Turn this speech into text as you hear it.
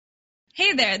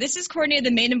Hey there, this is Courtney of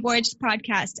the Maiden Voyage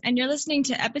podcast, and you're listening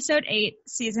to episode 8,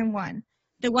 season 1,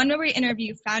 the one where we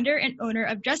interview founder and owner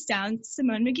of Just Downs,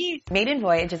 Simone McGee. Maiden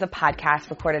Voyage is a podcast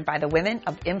recorded by the women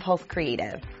of Impulse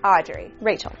Creative. Audrey,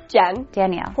 Rachel, Jen,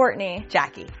 Danielle, Courtney,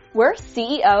 Jackie. We're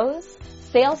CEOs,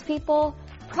 salespeople,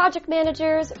 project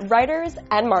managers, writers,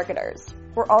 and marketers.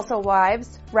 We're also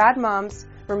wives, rad moms,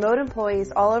 remote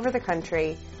employees all over the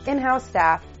country, in-house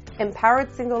staff, empowered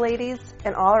single ladies,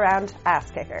 and all-around ass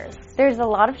kickers. There's a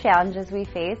lot of challenges we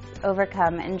face,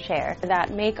 overcome, and share that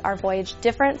make our voyage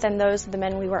different than those of the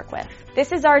men we work with.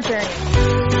 This is our journey.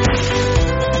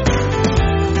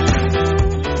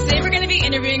 Today we're going to be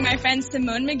interviewing my friend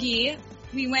Simone McGee.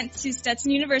 We went to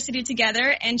Stetson University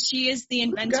together, and she is the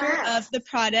inventor of the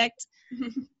product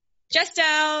Just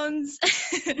Downs.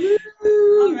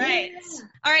 All right.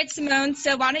 All right, Simone,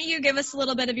 so why don't you give us a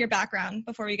little bit of your background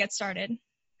before we get started?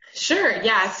 Sure,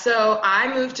 yeah. So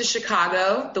I moved to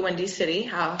Chicago, the Windy City,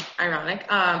 how ironic,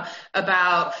 going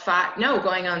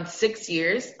on 6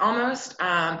 years almost.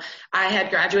 I had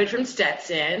graduated from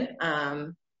Stetson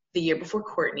the year before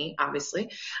Courtney,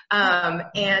 obviously.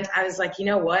 And I was like, you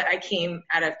know what? I came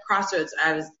at a crossroads.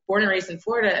 I was born and raised in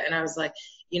Florida, and I was like,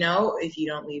 you know, if you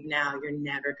don't leave now, you're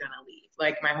never going to leave.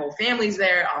 Like, my whole family's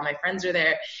there, all my friends are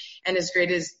there. And as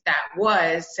great as that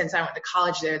was, since I went to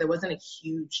college there wasn't a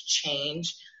huge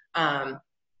change.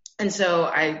 And so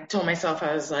I told myself,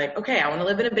 I was like, okay, I want to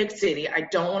live in a big city. I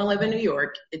don't want to live in New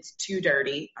York. It's too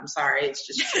dirty. I'm sorry. It's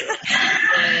just true.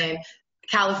 And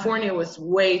California was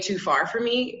way too far for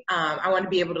me. I wanted to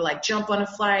be able to like jump on a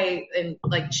flight and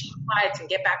like cheap flights and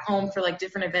get back home for like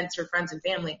different events for friends and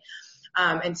family.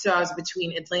 And so I was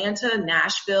between Atlanta,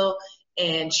 Nashville,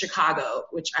 and Chicago,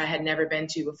 which I had never been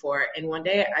to before. And one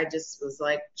day I just was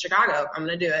like, Chicago, I'm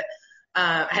going to do it.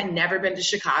 I had never been to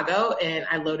Chicago, and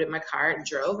I loaded my car and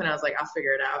drove, and I was like, I'll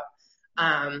figure it out.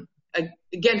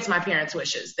 Against my parents'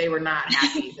 wishes. They were not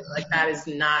happy. They were like, that is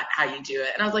not how you do it.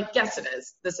 And I was like, yes, it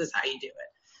is. This is how you do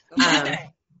it.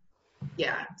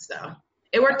 Yeah, so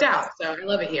it worked out. So I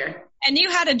love it here. And you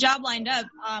had a job lined up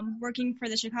working for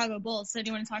the Chicago Bulls. So do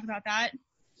you want to talk about that?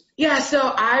 Yeah, so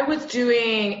I was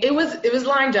doing, it was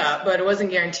lined up, but it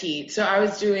wasn't guaranteed. So I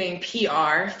was doing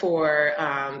PR for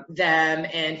them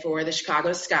and for the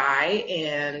Chicago Sky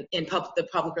and in the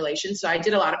public relations. So I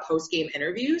did a lot of post-game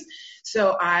interviews.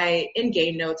 So in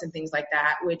game notes and things like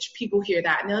that, which people hear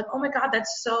that and they're like, oh my God,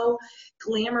 that's so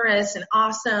glamorous and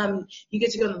awesome. You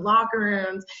get to go in the locker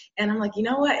rooms. And I'm like, you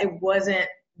know what? It wasn't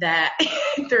that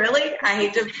thrilling. I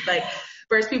hate to like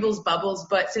burst people's bubbles,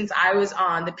 but since I was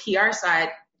on the PR side,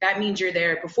 that means you're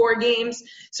there before games.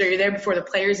 So you're there before the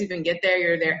players even get there.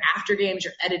 You're there after games.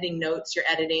 You're editing notes. You're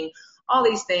editing all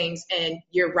these things. And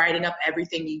you're writing up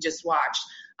everything you just watched.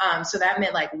 So that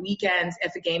meant like weekends.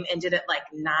 If a game ended at like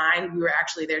 9, we were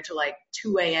actually there till like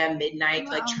 2 a.m. midnight,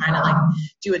 like trying to like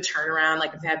do a turnaround,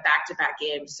 like if they had back-to-back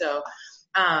games. So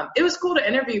it was cool to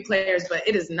interview players, but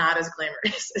it is not as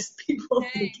glamorous as people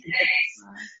think it is.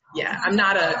 Yeah, I'm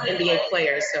not an NBA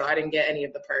player, so I didn't get any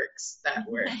of the perks that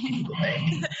were people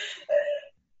think.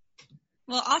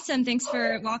 Well, awesome. Thanks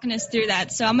for walking us through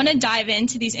that. So I'm going to dive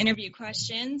into these interview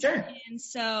questions. Sure. And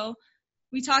so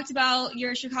we talked about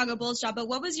your Chicago Bulls job, but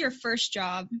what was your first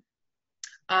job?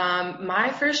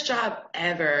 My first job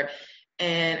ever,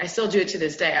 and I still do it to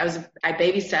this day. I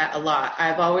babysat a lot.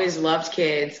 I've always loved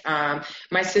kids.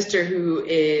 My sister,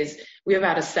 we have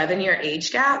about a 7-year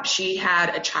age gap. She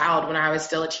had a child when I was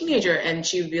still a teenager, and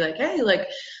she would be like, hey, like,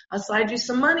 I'll slide you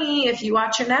some money if you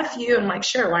watch your nephew. I'm like,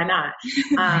 sure, why not?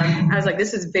 I was like,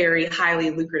 this is very highly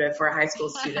lucrative for a high school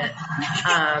student.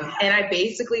 And I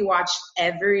basically watched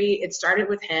it started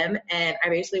with him, and I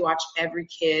basically watched every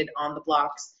kid on the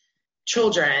block's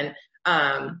children,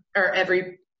 child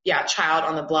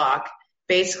on the block,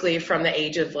 basically from the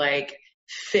age of like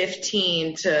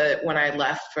 15 to when I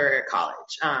left for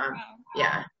college.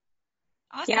 Yeah.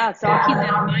 Awesome. Yeah, so I'll keep that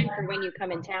in mind for when you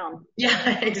come in town.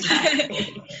 Yeah,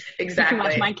 exactly. You can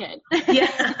watch my kid.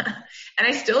 Yeah. And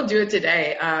I still do it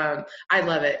today. I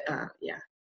love it. Yeah.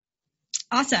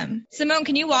 Awesome. Simone,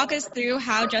 can you walk us through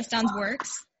how Just Downs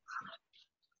works?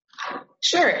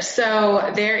 Sure.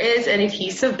 So there is an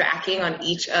adhesive backing on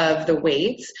each of the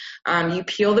weights. You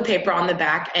peel the paper on the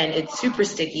back, and it's super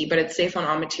sticky, but it's safe on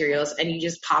all materials. And you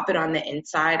just pop it on the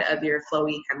inside of your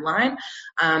flowy hemline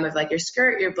of like your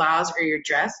skirt, your blouse, or your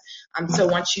dress. So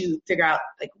once you figure out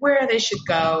like where they should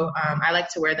go, I like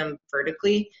to wear them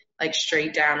vertically, like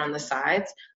straight down on the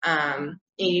sides. And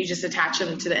you just attach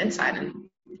them to the inside and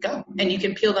go. And you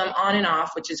can peel them on and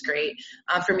off, which is great.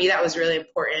 For me, that was really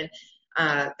important.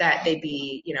 That they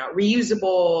be,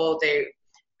 reusable.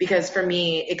 Because for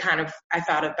me, I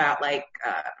thought about like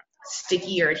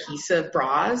sticky or adhesive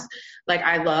bras. Like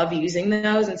I love using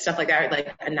those and stuff like that,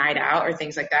 like a night out or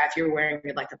things like that. If you're wearing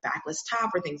like a backless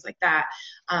top or things like that.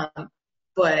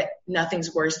 But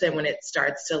nothing's worse than when it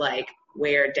starts to like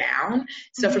wear down.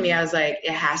 So for me, I was like,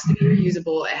 it has to be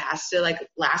reusable. It has to like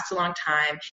last a long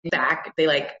time. Back, they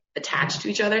like attach to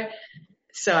each other.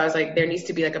 So I was like, there needs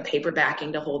to be like a paper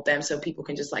backing to hold them so people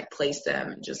can just like place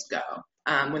them and just go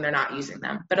when they're not using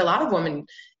them. But a lot of women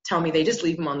tell me they just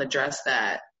leave them on the dress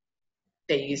that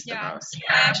they use the most.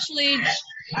 I actually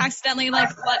accidentally like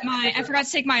I forgot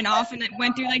to take mine off and it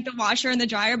went through like the washer and the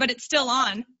dryer, but it's still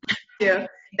on. Yeah.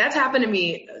 That's happened to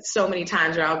me so many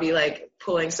times where I'll be like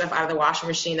pulling stuff out of the washing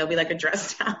machine. There'll be like a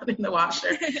dress down in the washer.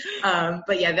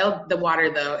 But yeah, the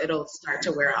water though, it'll start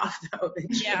to wear off though.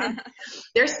 Yeah.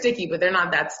 They're sticky, but they're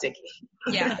not that sticky.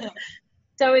 Yeah.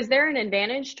 So is there an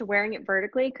advantage to wearing it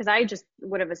vertically? Because I just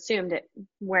would have assumed it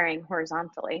wearing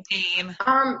horizontally. Same.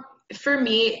 For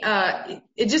me,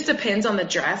 it just depends on the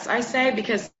dress, I say,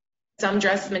 because some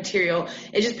dress material,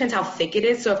 it just depends how thick it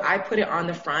is. So if I put it on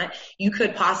the front, you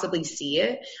could possibly see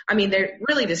it. I mean, they're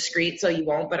really discreet, so you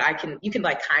won't, but you can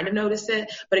like kind of notice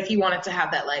it. But if you wanted to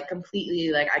have that like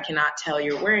completely, like I cannot tell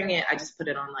you're wearing it, I just put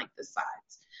it on like the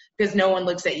sides because no one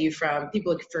looks at you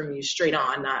people look from you straight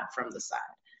on, not from the side.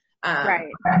 Right.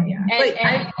 Yeah.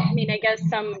 And I mean, I guess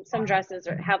some dresses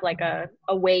have like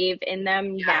a wave in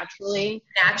them naturally.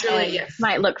 Naturally, yes.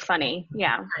 Might look funny.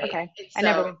 Yeah. Right. Okay. I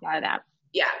never would thought of that.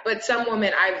 Yeah, but some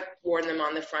women, I've worn them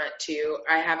on the front too.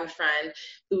 I have a friend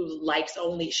who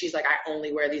she's like, I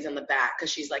only wear these on the back because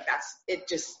she's like, it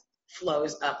just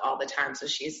flows up all the time. So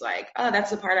she's like, oh,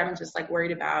 that's the part I'm just like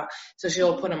worried about. So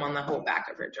she'll put them on the whole back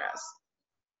of her dress.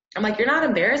 I'm like, you're not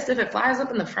embarrassed if it flies up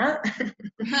in the front?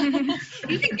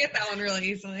 You can get that one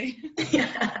really easily.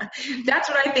 Yeah, that's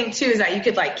what I think too, is that you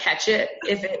could like catch it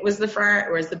if it was the front,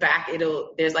 whereas the back,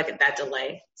 there's like that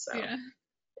delay. So. Yeah.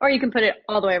 Or you can put it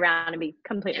all the way around and be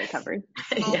completely covered.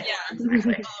 Yeah, exactly. All the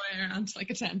way around,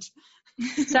 like a tent.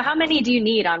 So how many do you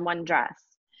need on one dress?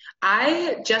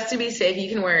 Just to be safe, you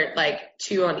can wear like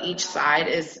 2 on each side.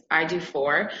 I do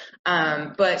 4.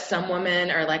 But some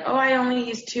women are like, oh, I only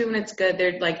use 2 and it's good.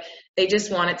 They're like, they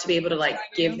just want it to be able to like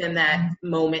give them that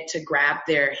moment to grab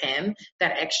their hem,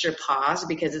 that extra pause,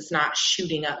 because it's not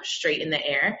shooting up straight in the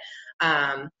air.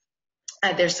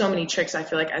 There's so many tricks I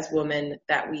feel like as women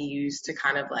that we use to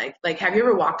kind of like, have you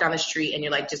ever walked down the street and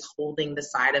you're like just holding the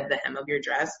side of the hem of your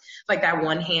dress? Like that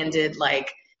one-handed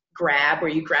like grab where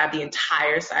you grab the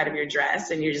entire side of your dress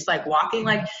and you're just like walking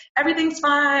like everything's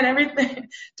fine, everything,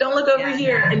 don't look over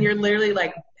here. Yeah. And you're literally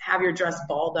like have your dress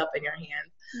balled up in your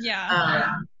hand.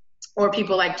 Yeah. Or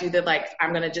people like do the like, I'm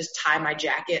going to just tie my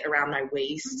jacket around my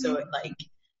waist. So it like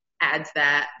adds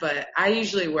that, but I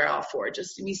usually wear all 4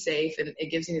 just to be safe, and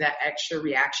it gives me that extra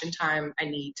reaction time I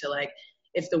need to like,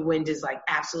 if the wind is like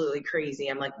absolutely crazy,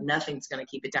 I'm like, nothing's going to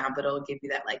keep it down, but it'll give you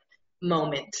that like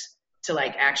moment to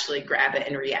like actually grab it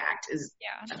and react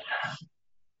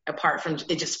apart from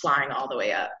it just flying all the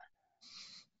way up.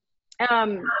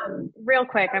 Real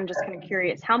quick, I'm just kind of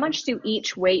curious, how much do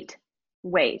each weight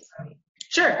weigh?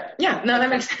 Sure. Yeah. No, that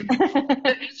makes sense.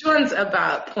 Each one's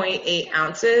about 0.8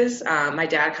 ounces. My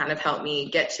dad kind of helped me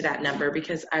get to that number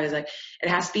because I was like, it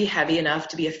has to be heavy enough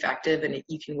to be effective and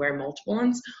you can wear multiple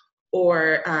ones,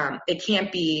 or it can't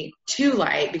be too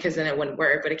light because then it wouldn't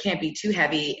work, but it can't be too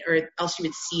heavy or else you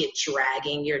would see it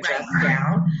dragging your dress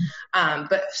down.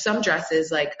 But some dresses,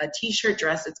 like a t-shirt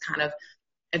dress, it's kind of,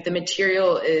 if the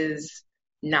material is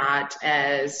not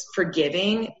as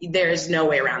forgiving, there's no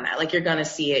way around that. Like you're going to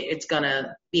see it. It's going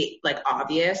to be like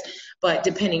obvious, but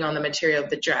depending on the material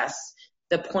of the dress,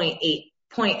 the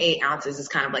 0.8 ounces is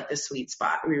kind of like the sweet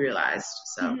spot we realized.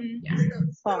 So yeah.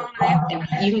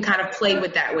 And you can kind of play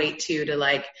with that weight too, to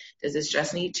like, does this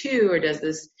dress need 2 or does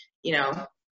this, am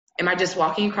I just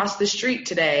walking across the street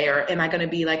today, or am I going to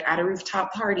be like at a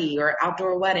rooftop party or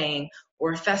outdoor wedding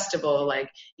or a festival? Like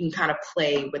you can kind of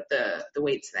play with the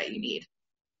weights that you need.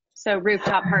 So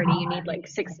rooftop party, you need like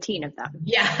 16 of them.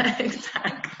 Yeah,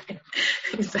 exactly.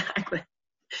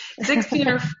 16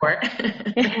 or 4.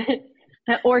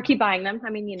 Or keep buying them.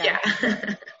 I mean, Yeah.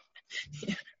 Yeah.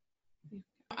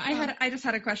 I just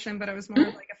had a question, but it was more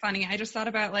of like a funny. I just thought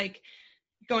about like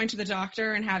going to the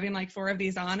doctor and having like 4 of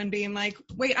these on and being like,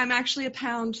 wait, I'm actually a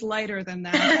pound lighter than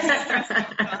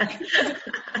that.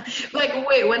 Like,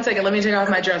 wait, 1 second. Let me take off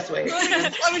my dress weight.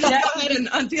 Let me just go ahead and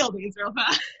unpeel these real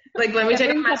fast. Like, let me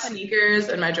take off my sneakers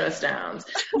and my dress downs.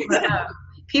 But,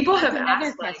 people have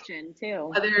asked question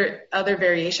too. Other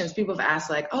variations. People have asked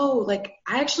like, oh, like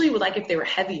I actually would like if they were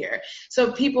heavier.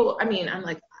 So I'm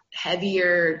like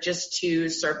heavier just to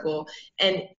circle.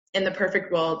 And in the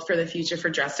perfect world for the future for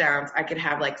dress downs, I could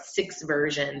have like 6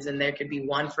 versions and there could be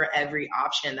one for every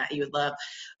option that you would love.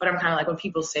 But I'm kind of like, when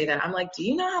people say that, I'm like, do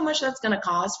you know how much that's going to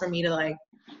cost for me to like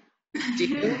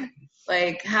do?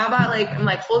 Like, how about like, I'm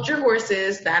like, hold your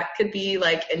horses. That could be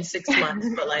like in 6 months,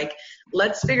 but like,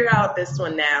 let's figure out this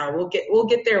one now. We'll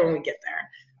get there when we get there.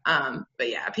 But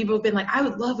yeah, people have been like, I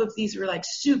would love if these were like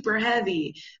super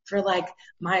heavy for like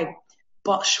my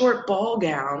short ball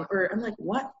gown. Or I'm like,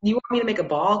 what? You want me to make a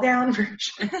ball gown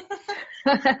version?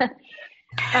 I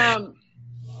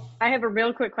have a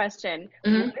real quick question.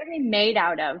 Mm-hmm. What are they made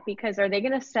out of? Because are they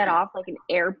going to set off like an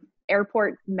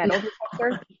airport metal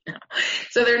detector?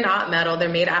 So they're not metal. They're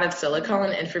made out of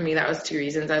silicone. And for me, that was 2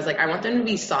 reasons. I was like, I want them to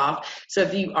be soft. So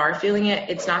if you are feeling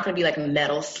it, it's not going to be like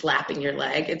metal slapping your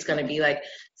leg. It's going to be like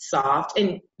soft,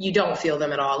 and you don't feel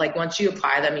them at all. Like once you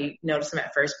apply them, you notice them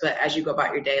at first, but as you go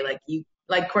about your day,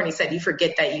 like Courtney said, you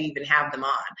forget that you even have them on.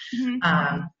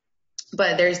 Mm-hmm.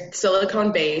 But there's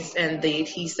silicone based, and the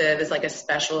adhesive is like a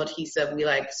special adhesive we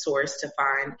like source to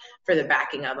find for the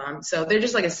backing of them. So they're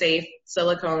just like a safe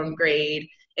silicone grade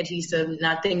adhesive,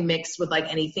 nothing mixed with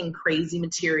like anything crazy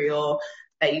material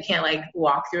that you can't like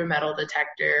walk through a metal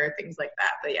detector, things like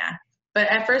that. But yeah, but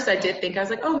at first I did think, I was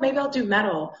like, oh, maybe I'll do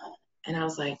metal. And I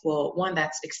was like, well, 1,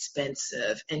 that's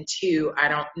expensive. And 2, I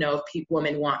don't know if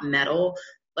women want metal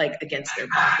like against their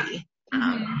body.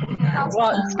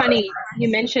 Well, it's funny. You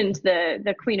mentioned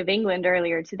the Queen of England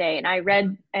earlier today, and I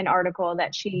read an article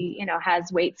that she,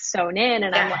 has weights sewn in,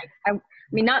 and I'm like, I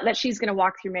mean, not that she's going to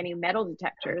walk through many metal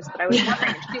detectors, but I was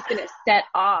wondering if she's going to set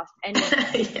off any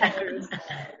detectors.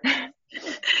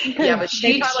 Yeah, but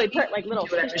they probably put like little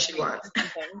whatever she wants.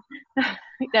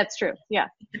 That's true. Yeah.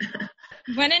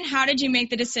 When and how did you make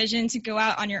the decision to go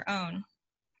out on your own?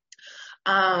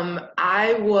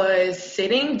 I was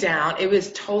sitting down. It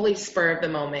was totally spur of the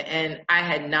moment, and I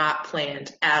had not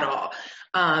planned at all.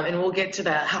 And we'll get to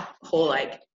that whole,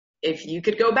 like, if you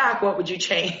could go back, what would you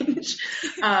change?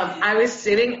 I was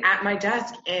sitting at my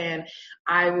desk, and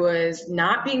I was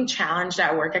not being challenged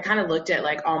at work. I kind of looked at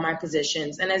like all my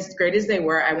positions, and as great as they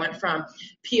were, I went from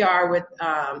PR with,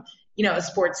 a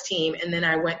sports team, and then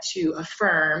I went to a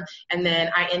firm, and then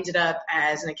I ended up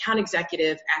as an account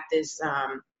executive at this,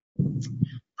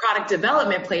 product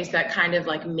development place that kind of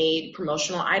like made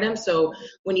promotional items. So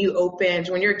when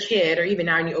you're a kid, or even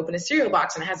now when you open a cereal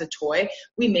box and it has a toy,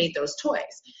 we made those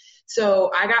toys. So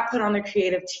I got put on the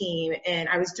creative team, and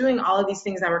I was doing all of these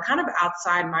things that were kind of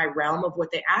outside my realm of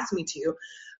what they asked me to,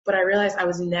 but I realized I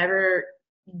was never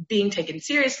being taken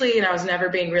seriously, and I was never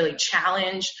being really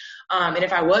challenged. And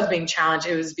if I was being challenged,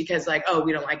 it was because like, oh,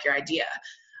 we don't like your idea.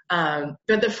 But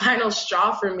the final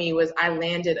straw for me was I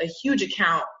landed a huge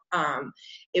account.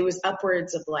 It was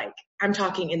upwards of like, I'm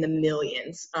talking in the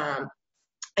millions.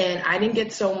 And I didn't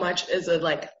get so much as a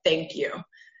like, thank you.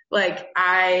 Like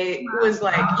I was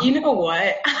like, you know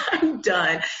what? I'm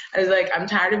done. I was like, I'm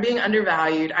tired of being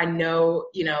undervalued. I know,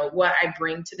 what I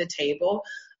bring to the table.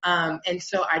 And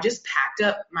so I just packed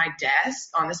up my desk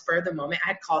on the spur of the moment. I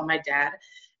had called my dad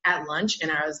at lunch,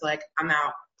 and I was like, I'm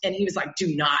out. And he was like,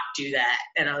 do not do that.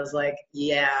 And I was like,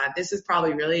 yeah, this is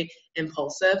probably really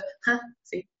impulsive.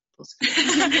 See?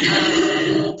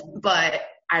 But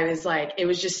I was like, it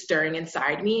was just stirring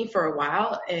inside me for a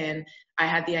while, and I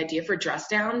had the idea for dress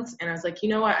downs, and I was like, you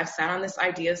know what? I've sat on this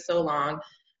idea so long.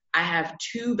 I have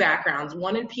 2 backgrounds,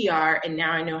 one in PR, and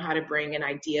now I know how to bring an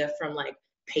idea from like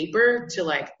paper to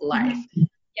like life.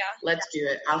 Yeah. Let's do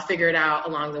it. I'll figure it out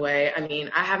along the way. I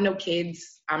mean, I have no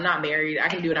kids. I'm not married. I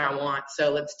can do what I want.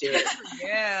 So let's do it.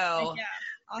 Yeah.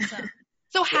 Awesome.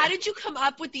 So how did you come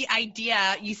up with the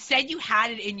idea? You said you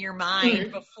had it in your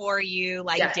mind before you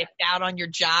dipped out on your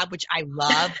job, which I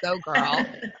love. Go girl.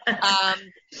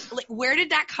 Where did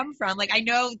that come from? Like, I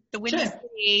know the Windy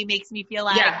City makes me feel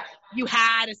like you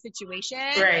had a situation.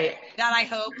 Right. That I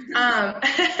hope.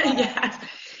 Yeah.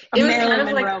 It was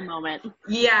Marilyn Monroe moment.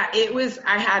 Yeah, it was.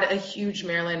 I had a huge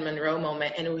Marilyn Monroe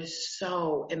moment, and it was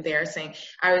so embarrassing.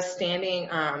 I was standing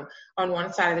on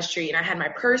one side of the street, and I had my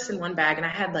purse in one bag, and I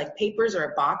had like papers or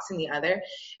a box in the other,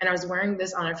 and I was wearing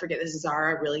this, I'll never forget, this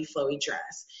Zara really flowy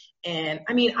dress. And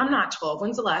I mean, I'm not 12.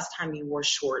 When's the last time you wore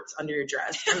shorts under your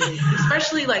dress? I mean,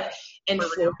 especially like in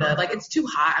Florida, like it's too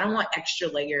hot. I don't want extra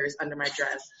layers under my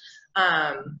dress.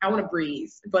 I want to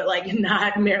breathe, but like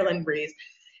not Maryland breeze.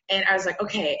 And I was like,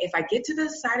 okay, if I get to the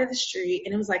side of the street,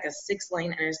 and it was like a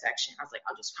 6-lane intersection, I was like,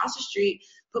 I'll just cross the street,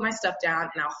 put my stuff down,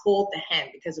 and I'll hold the hem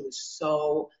because it was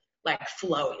so like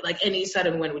flowy. Like any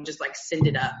sudden wind would just like send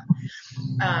it up.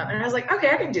 And I was like, okay,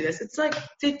 I can do this. It's like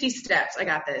 50 steps. I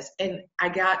got this. And I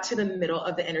got to the middle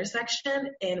of the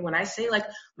intersection. And when I say like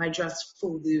my dress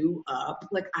flew up,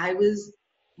 like I was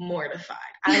mortified.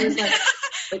 I was like,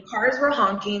 the cars were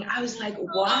honking. I was like,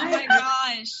 why? Oh my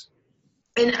gosh.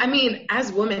 And I mean, as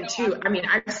women too, I mean,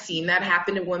 I've seen that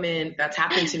happen to women. That's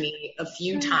happened to me a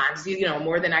few times, you know,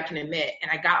 more than I can admit. And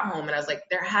I got home and I was like,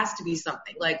 there has to be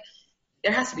something. Like,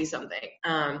 there has to be something.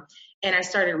 And I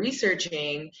started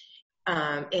researching,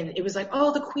 and it was like,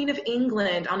 oh, the Queen of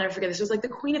England. I'll never forget this. It was like the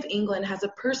Queen of England has a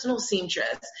personal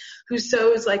seamstress who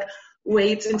sews like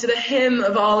weights into the hem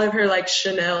of all of her like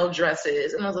Chanel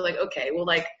dresses. And I was like, okay, well,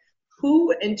 like,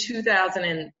 who in 2000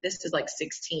 and this is like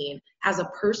 16 has a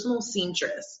personal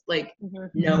seamstress? Like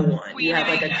no one. You have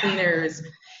like a cleaners,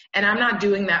 and I'm not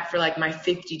doing that for like my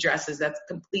 50 dresses. That's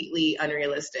completely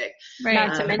unrealistic. Right.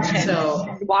 Not to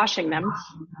mention washing them.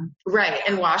 Right.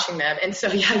 And washing them. And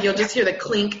so, yeah, you'll just hear the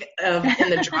clink of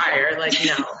in the dryer. Like,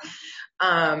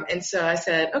 no. And so I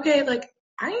said, okay, like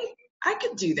I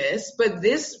could do this, but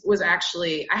this was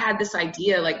actually, I had this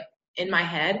idea like in my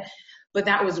head, but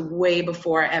that was way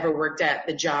before I ever worked at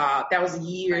the job. That was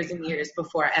years and years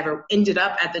before I ever ended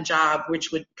up at the job,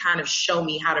 which would kind of show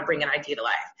me how to bring an idea to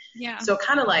life. Yeah. So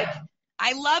kind of like.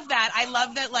 I love that. I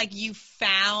love that, like, you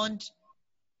found,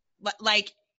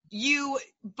 like, you,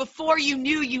 before you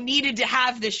knew you needed to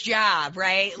have this job,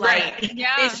 right? Like,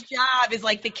 this job is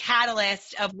like the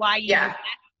catalyst of why you had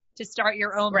to start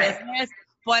your own business,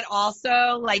 but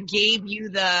also, like, gave you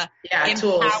the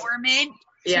empowerment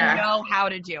to know how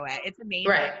to do it. It's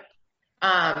amazing. Right.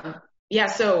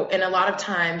 So, and a lot of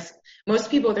times,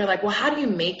 most people, they're like, well, how do you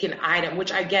make an item?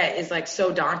 Which I get is like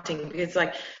so daunting because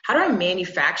like, how do I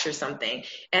manufacture something?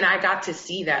 And I got to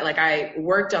see that, like I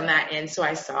worked on that end. So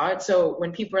I saw it. So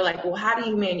when people are like, well, how do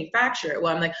you manufacture it?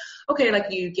 Well, I'm like, okay, like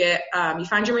you get, you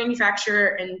find your manufacturer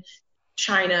in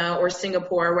China or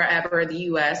Singapore, wherever, the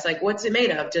US, like what's it made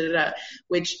of?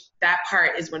 Which that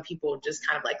part is when people just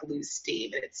kind of like lose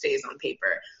steam and it stays on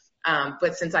paper.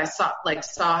 But since I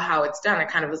saw how it's done, I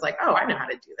kind of was like, oh, I know how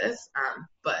to do this.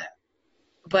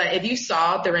 But if you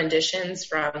saw the renditions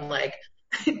from like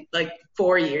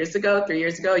 3 years ago,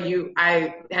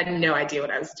 I had no idea what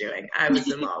I was doing. I was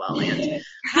in La La Land.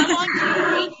 How long did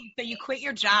it take? So you quit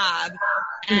your job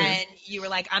and you were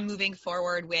like, I'm moving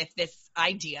forward with this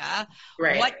idea.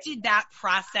 Right. What did that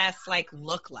process like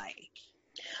look like?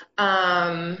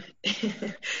 It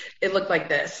looked like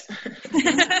this.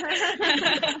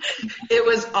 It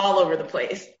was all over the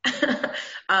place.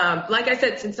 Like I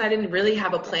said, since I didn't really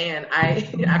have a plan,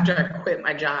 after I quit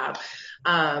my job,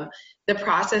 the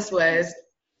process was,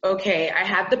 okay, I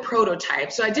had the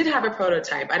prototype. So I did have a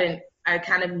prototype. I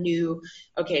kind of knew,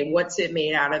 okay, what's it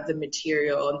made out of, the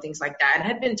material and things like that. And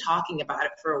had been talking about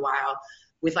it for a while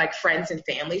with like friends and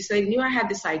family. So they knew I had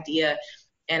this idea.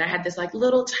 And I had this like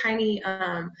little tiny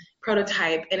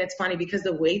prototype. And it's funny because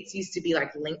the weights used to be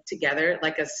like linked together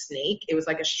like a snake. It was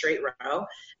like a straight row.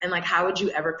 And like, how would you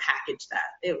ever package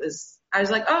that? I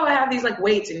was like, oh, I have these like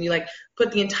weights, and you like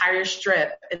put the entire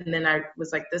strip. And then I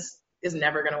was like, this is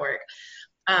never going to work.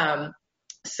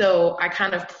 So I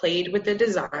kind of played with the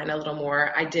design a little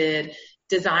more. I did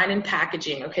design and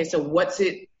packaging. Okay, so what's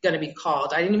it going to be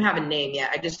called? I didn't even have a name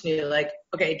yet. I just knew like,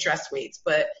 okay, dress weights,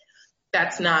 but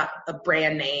that's not a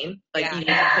brand name. Like you need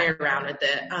to play around with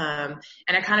it. And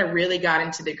I kind of really got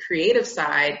into the creative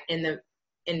side and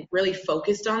really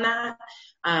focused on that.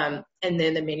 And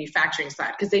then the manufacturing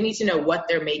side, because they need to know what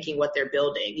they're making, what they're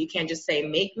building. You can't just say,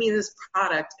 make me this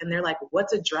product. And they're like,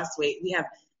 what's a dress weight? We have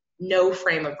no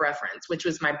frame of reference, which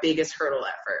was my biggest hurdle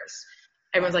at first.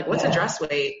 Everyone's like, what's a dress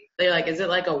weight? They're like, is it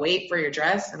like a weight for your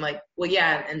dress? I'm like, well,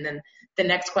 yeah. And then the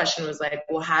next question was like,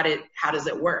 well, how does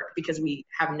it work? Because we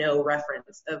have no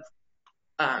reference of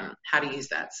how to use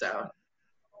that. So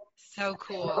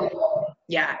cool.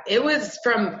 Yeah, it was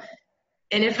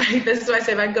and this is why I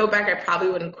say if I go back, I probably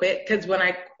wouldn't quit, because when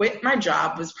I quit my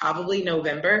job was probably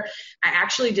November. I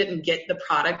actually didn't get the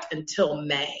product until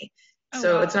May.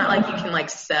 So it's not like you can like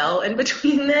sell in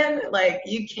between then. Like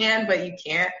you can, but you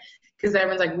can't, because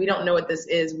everyone's like, we don't know what this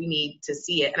is. We need to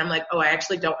see it. And I'm like, oh, I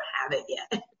actually don't have it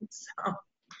yet.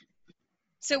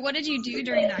 So what did you do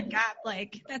during that gap?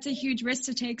 Like, that's a huge risk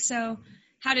to take. So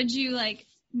how did you like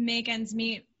make ends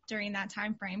meet during that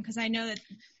time frame? Because I know that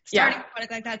starting a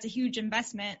product like that's a huge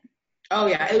investment. Oh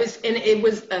yeah, it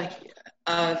was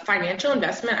a financial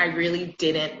investment I really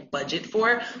didn't budget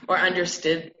for or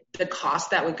understood the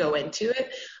cost that would go into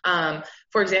it.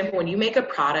 For example, when you make a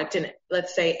product and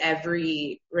let's say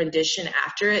every rendition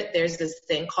after it, there's this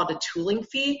thing called a tooling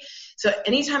fee. So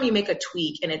anytime you make a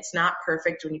tweak and it's not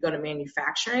perfect when you go to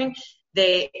manufacturing,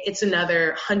 it's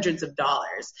another hundreds of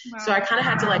dollars. Wow. So I kind of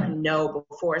had to like know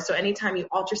before. So anytime you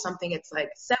alter something, it's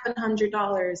like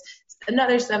 $700,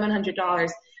 another $700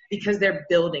 because they're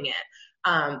building it.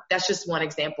 That's just one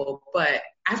example. But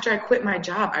after I quit my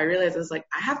job, I realized I was like,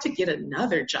 I have to get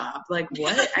another job. Like,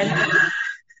 what?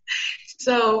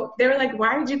 So they were like,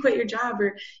 why did you quit your job?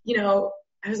 Or,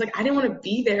 I was like, I didn't want to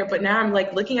be there, but now I'm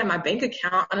like looking at my bank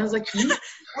account and I was like,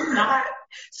 I'm not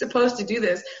supposed to do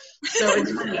this. So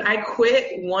it's funny. I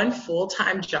quit one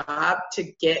full-time job to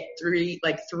get three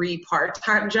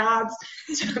part-time jobs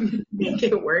to make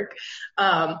it work.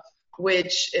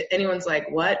 Which anyone's like,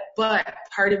 what? But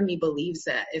part of me believes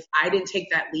that if I didn't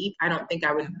take that leap, I don't think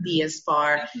I would be as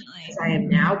far as I am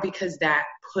now, because that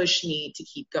pushed me to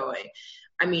keep going.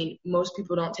 I mean, most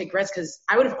people don't take risks, because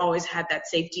I would have always had that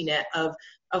safety net of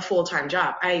a full-time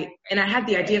job. I had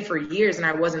the idea for years and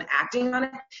I wasn't acting on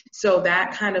it. So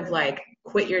that kind of like,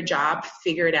 quit your job,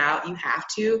 figure it out. You have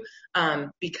to,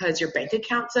 because your bank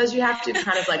account says you have to,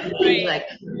 kind of like, maybe like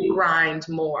grind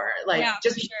more, like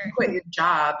quit your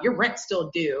job, your rent's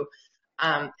still due.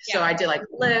 So I did like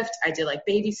Lyft, I did like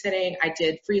babysitting, I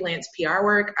did freelance PR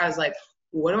work. I was like,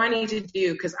 what do I need to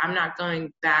do? Because I'm not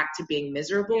going back to being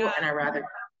miserable, and I'd rather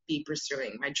be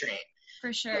pursuing my dream.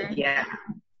 For sure. But yeah.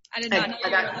 I did not know.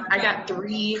 I got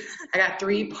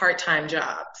three part-time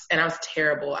jobs, and I was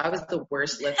terrible. I was the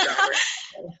worst Lyft driver.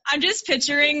 I'm just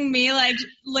picturing me like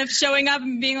Lyft showing up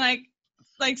and being like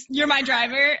you're my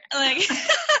driver. Like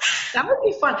that would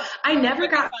be fun. I never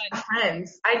got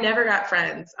friends. I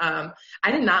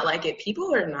did not like it.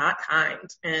 People are not kind,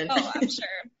 and I'm sure.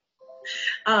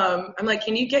 I'm like,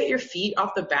 can you get your feet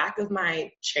off the back of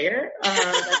my chair?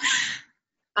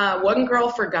 One girl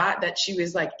forgot that she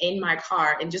was like in my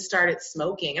car and just started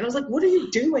smoking. And I was like, what are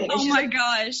you doing? And oh she's my like,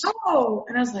 gosh. Oh,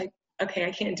 and I was like, okay,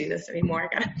 I can't do this anymore.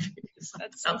 I gotta figure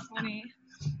That's so funny.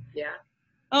 Yeah.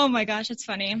 Oh my gosh, it's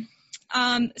funny.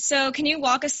 So can you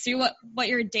walk us through what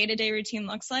your day-to-day routine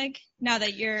looks like now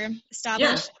that you're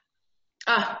established?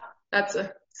 Yeah. That's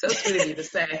so sweet of you to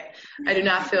say. I do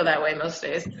not feel that way most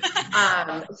days.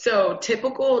 So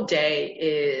typical day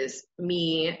is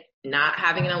me not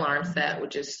having an alarm set,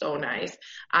 which is so nice.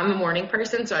 I'm a morning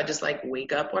person, so I just like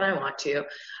wake up when I want to.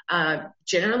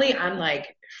 Generally, I'm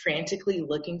like frantically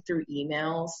looking through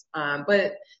emails.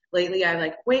 But lately I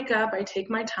like wake up, I take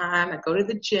my time, I go to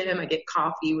the gym, I get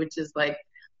coffee, which is like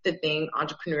the thing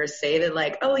entrepreneurs say that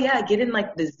like, oh yeah, get in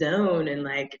like the zone, and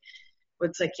like,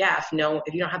 it's like, yeah, if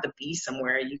you don't have to be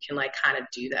somewhere, you can like kind of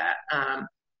do that.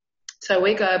 So I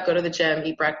wake up, go to the gym,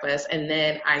 eat breakfast, and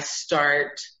then I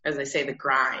start, as I say, the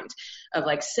grind of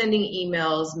like sending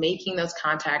emails, making those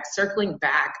contacts, circling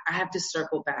back. I have to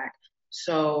circle back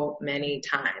so many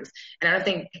times. And I don't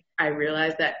think I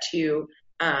realized that too,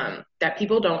 that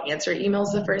people don't answer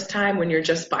emails the first time when you're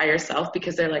just by yourself,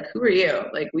 because they're like, who are you?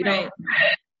 Like,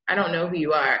 I don't know who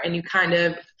you are. And you kind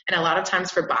of, and a lot of times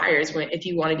for buyers, if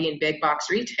you want to be in big box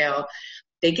retail,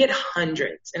 they get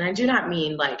hundreds. And I do not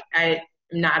mean like, I'm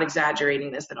not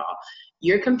exaggerating this at all.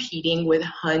 You're competing with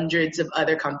hundreds of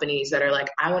other companies that are like,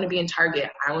 I want to be in Target.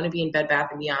 I want to be in Bed Bath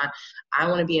 & Beyond. I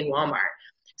want to be in Walmart.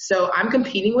 So I'm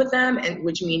competing with them, and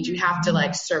which means you have to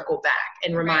like circle back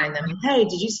and remind them, hey,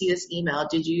 did you see this email?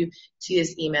 Did you see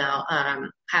this email?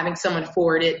 Having someone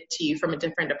forward it to you from a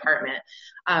different department.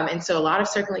 And so a lot of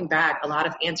circling back, a lot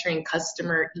of answering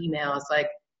customer emails. Like,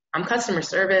 I'm customer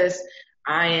service.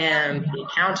 I am the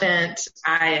accountant.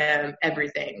 I am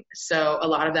everything. So a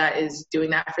lot of that is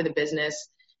doing that for the business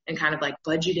and kind of like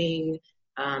budgeting,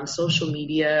 social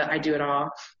media. I do it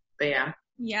all. But yeah.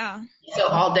 Yeah. So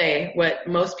all day, what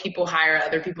most people hire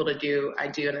other people to do, I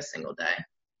do in a single day.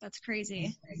 That's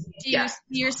crazy. Do you see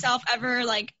yourself ever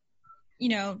like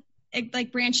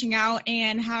branching out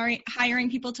and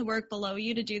hiring people to work below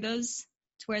you to do those?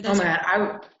 Oh my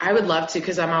God, I would love to,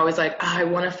 because I'm always like, I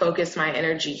want to focus my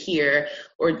energy here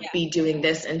or be doing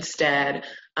this instead.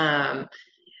 But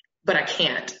I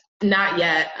can't. Not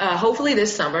yet. Hopefully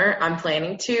this summer I'm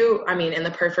planning to. I mean, in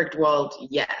the perfect world,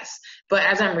 yes. But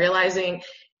as I'm realizing,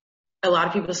 a lot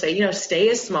of people say, stay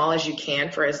as small as you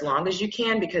can for as long as you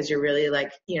can, because you're really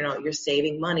like, you're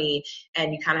saving money,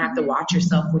 and you kind of have to watch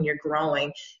yourself when you're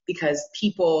growing, because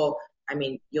people,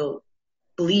 you'll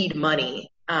bleed money.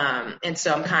 And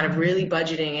so I'm kind of really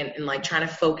budgeting and like trying to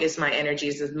focus my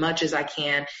energies as much as I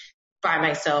can by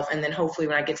myself. And then hopefully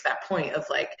when I get to that point of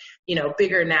like,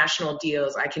 bigger national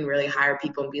deals, I can really hire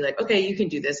people and be like, okay, you can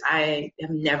do this. I have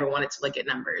never wanted to look at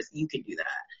numbers. You can do that.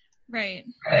 Right.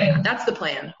 That's the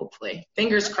plan, hopefully.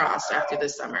 Fingers crossed after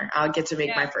this summer, I'll get to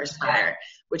make my first hire,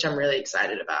 which I'm really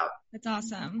excited about. That's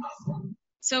awesome.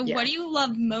 So what do you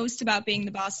love most about being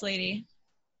the boss lady?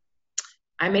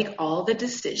 I make all the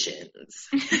decisions.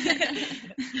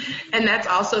 And that's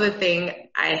also the thing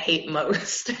I hate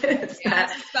most. I was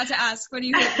about to ask, what do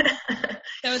you hate?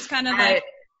 So it's kind of like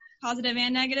positive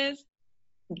and negative?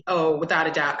 Oh, without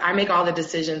a doubt. I make all the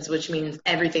decisions, which means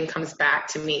everything comes back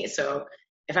to me. So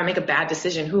if I make a bad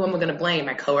decision, who am I going to blame?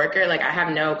 My coworker? Like, I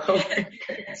have no coworkers.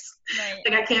 Right.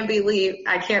 Like, I can't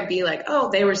be like, oh,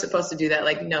 they were supposed to do that.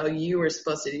 Like, no, you were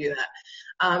supposed to do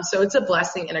that. So it's a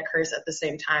blessing and a curse at the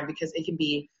same time, because it can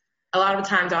be, a lot of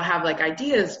times I'll have like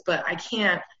ideas, but I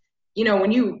can't,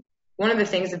 one of the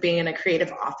things of being in a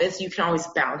creative office, you can always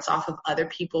bounce off of other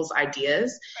people's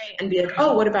ideas and be like,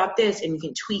 oh, what about this? And you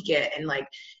can tweak it and like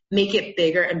make it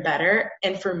bigger and better.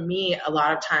 And for me, a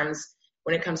lot of times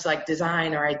when it comes to like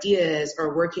design or ideas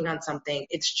or working on something,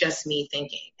 it's just me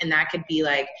thinking. And that could be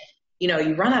like,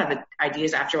 you run out of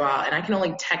ideas after a while, and I can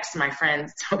only text my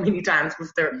friends so many times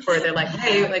before they're like,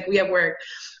 hey, like we have work.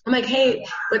 I'm like, hey,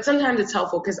 but sometimes it's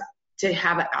helpful because to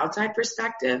have an outside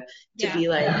perspective to be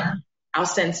like, I'll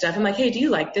send stuff. I'm like, hey, do you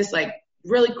like this? Like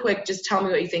really quick, just tell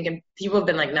me what you think. And people have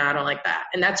been like, no, I don't like that.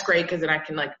 And that's great, because then I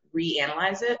can like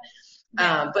reanalyze it.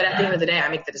 But at the end of the day, I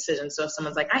make the decision. So if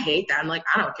someone's like, I hate that, I'm like,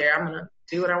 I don't care. I'm going to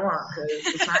do what I want,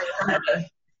 because it's not even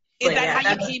Is that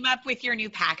how you came up with your new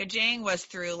packaging, was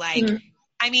through like,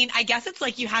 I mean, I guess it's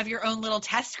like you have your own little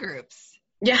test groups.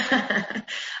 Yeah.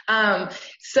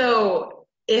 So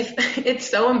if it's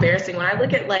so embarrassing when I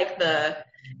look at like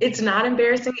it's not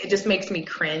embarrassing. It just makes me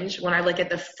cringe when I look at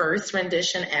the first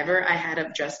rendition ever I had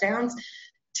of Just Downs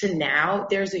to now.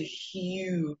 There's a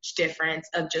huge difference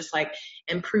of just like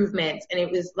improvements. And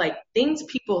it was like things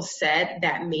people said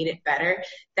that made it better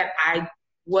that I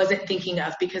wasn't thinking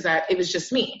of, because it was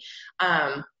just me.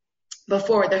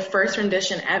 Before the first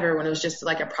rendition ever, when it was just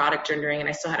like a product rendering and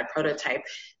I still had a prototype,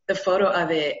 the photo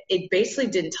of it basically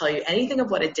didn't tell you anything of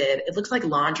what it did. It looks like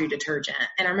laundry detergent.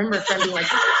 And I remember a friend being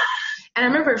like,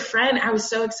 I was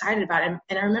so excited about it.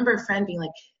 And I remember a friend being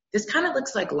like, this kind of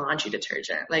looks like laundry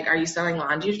detergent. Like, are you selling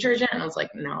laundry detergent? And I was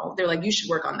like, no. They're like, you should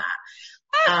work on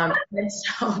that. And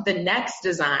so the next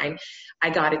design, I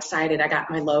got excited. I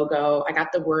got my logo. I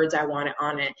got the words I wanted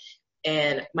on it.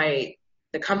 And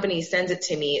the company sends it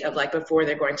to me of like before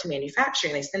they're going to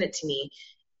manufacturing, they send it to me.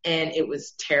 And it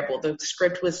was terrible. The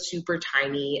script was super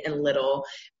tiny and little.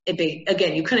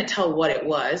 Again, you couldn't tell what it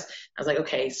was. I was like,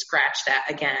 okay, scratch that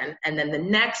again. And then the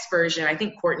next version, I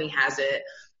think Courtney has it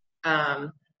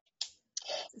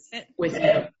with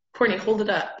you. Courtney, hold it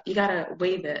up. You got to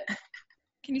wave it.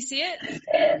 Can you see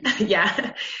it?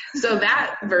 Yeah. So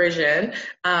that version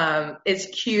is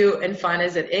cute and fun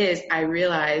as it is. I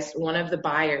realized one of the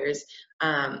buyers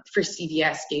for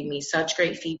CVS gave me such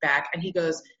great feedback. And he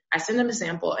goes, I sent him a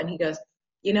sample and he goes,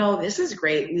 this is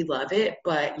great. We love it,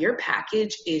 but your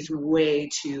package is way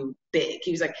too big.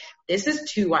 He was like, this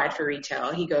is too wide for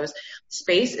retail. He goes,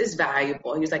 space is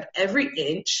valuable. He was like, every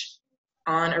inch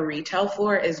on a retail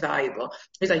floor is valuable.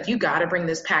 He's like, you got to bring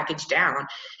this package down.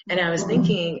 And I was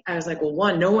thinking, I was like, well,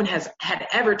 one, no one had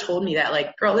ever told me that,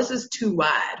 like, girl, this is too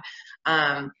wide.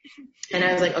 And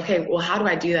I was like, okay, well, how do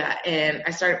I do that? And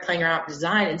I started playing around with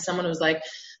design, and someone was like,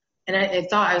 and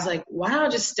I was like, why don't I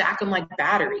just stack them like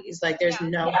batteries? Like there's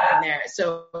no one in there.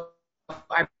 So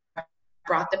I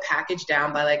brought the package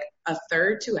down by like a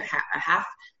third to a half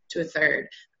to a third,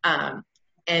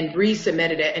 and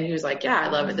resubmitted it. And he was like, yeah, I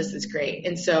love it. This is great.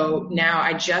 And so now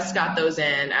I just got those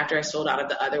in after I sold out of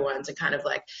the other ones, and kind of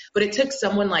like, but it took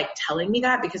someone like telling me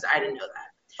that, because I didn't know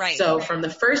that. Right. So from the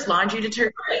first laundry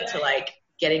detergent to like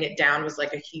getting it down was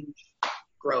like a huge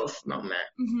growth moment.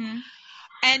 Mm-hmm.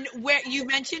 And where you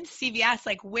mentioned CVS,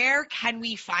 like where can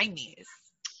we find these?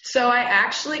 So I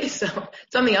actually,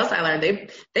 something else I learned,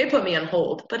 they put me on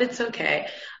hold, but it's okay.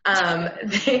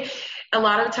 A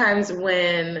lot of times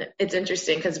when it's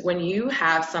interesting, because when you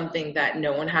have something that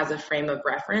no one has a frame of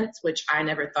reference, which I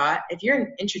never thought, if you're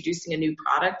introducing a new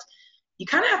product, you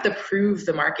kind of have to prove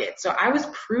the market. So I was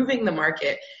proving the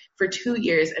market for 2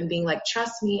 years and being like,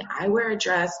 trust me, I wear a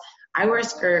dress, I wear a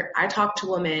skirt, I talk to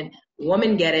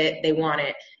women get it, they want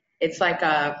it. It's like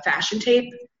a fashion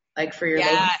tape, like for your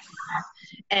logo.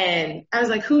 And I was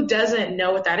like, who doesn't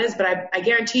know what that is? But I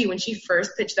guarantee you, when she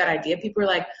first pitched that idea, people were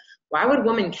like, why would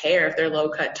women care if they're low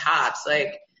cut tops?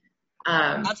 Like,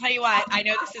 I'll tell you what, I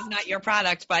know this is not your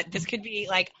product, but this could be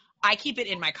like, I keep it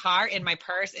in my car, in my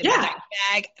purse, in my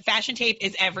bag. Fashion tape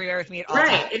is everywhere with me at all times.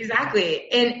 Right, exactly.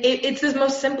 And it's the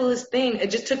most simplest thing.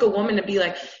 It just took a woman to be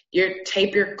like,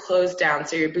 tape your clothes down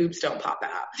so your boobs don't pop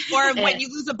out. Or when you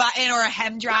lose a button or a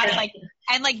hem drop, like,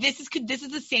 and like this is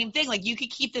the same thing. Like you could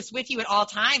keep this with you at all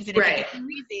times, and if it gets too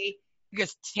easy, you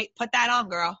just put that on,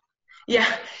 girl. Yeah.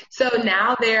 So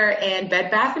now they're in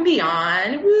Bed Bath &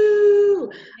 Beyond.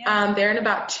 Woo! Yeah. They're in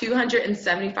about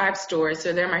 275 stores.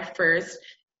 So they're my first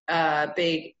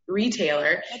big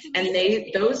retailer,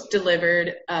 and those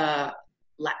delivered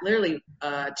literally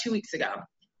 2 weeks ago.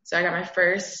 So I got my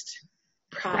first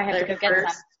I have to go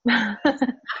get some.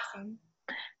 Awesome.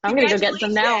 I'm going to go get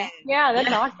some now. Yeah, that's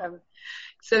awesome.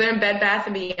 So they're in Bed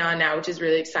Bath & Beyond now, which is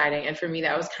really exciting. And for me,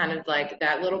 that was kind of like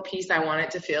that little piece. I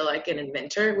wanted to feel like an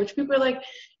inventor, which people are like,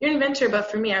 you're an inventor.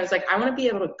 But for me, I was like, I want to be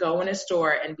able to go in a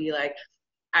store and be like,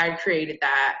 I created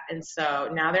that. And so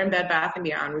now they're in Bed Bath &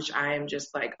 Beyond, which I am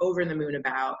just like over the moon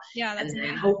about. Yeah, that's and then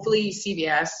amazing. hopefully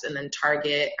CVS and then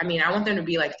Target. I mean, I want them to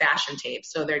be like fashion tapes.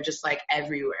 So they're just like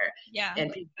everywhere. Yeah.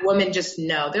 And women just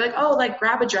know. They're like, oh, like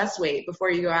grab a dress weight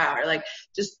before you go out, or like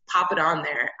just pop it on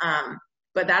there.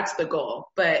 But that's the goal.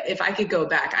 But if I could go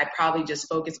back, I'd probably just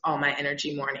focus all my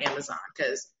energy more on Amazon,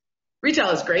 because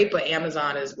retail is great, but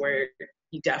Amazon is where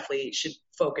you definitely should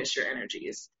focus your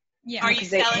energies. Yeah. Are you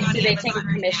selling on Do they Amazon take a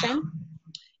right commission? now?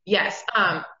 Yes.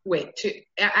 I'm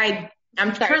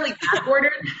currently back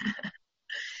ordered.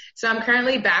 So I'm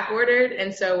currently back ordered.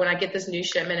 And so when I get this new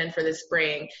shipment in for the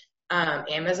spring,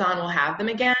 Amazon will have them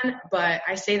again. But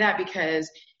I say that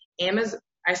because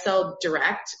I sell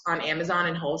direct on Amazon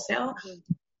and wholesale.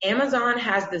 Amazon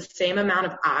has the same amount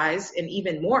of eyes and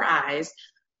even more eyes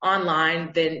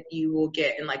online than you will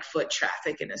get in like foot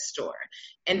traffic in a store.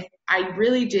 And I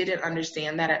really didn't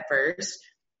understand that at first.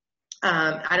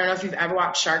 I don't know if you've ever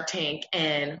watched Shark Tank,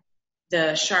 and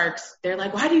the sharks, they're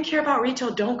like, why do you care about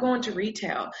retail? Don't go into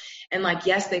retail. And like,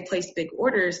 yes, they place big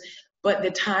orders, but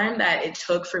the time that it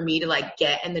took for me to like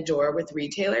get in the door with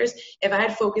retailers, if I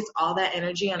had focused all that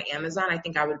energy on Amazon, I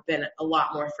think I would have been a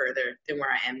lot more further than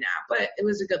where I am now. But it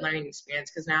was a good learning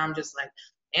experience, because now I'm just like,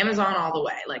 Amazon all the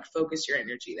way, like focus your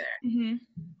energy there. Mm-hmm.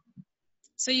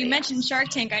 So you mentioned Shark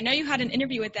Tank. I know you had an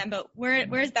interview with them, but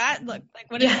where's that look? Like,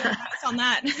 what is on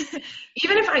that?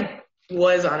 Even if I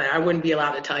was on it, I wouldn't be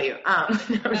allowed to tell you. No,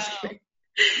 I'm just kidding.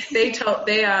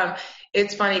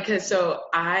 It's funny because so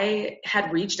I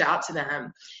had reached out to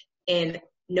them in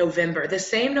November. The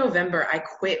same November I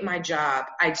quit my job,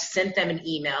 I sent them an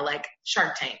email like,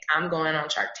 Shark Tank, I'm going on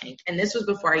Shark Tank. And this was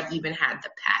before I even had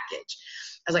the package.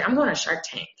 I was like, I'm going to Shark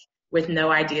Tank with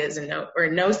no ideas and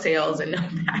no sales and no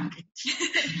package.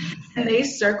 And they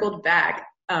circled back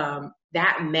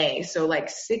that May. So like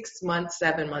 7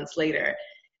 months later,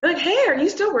 they're like, hey, are you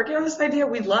still working on this idea?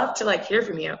 We'd love to like hear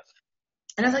from you.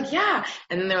 And I was like, yeah.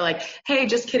 And then they were like, hey,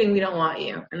 just kidding, we don't want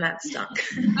you. And that stunk.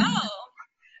 Oh.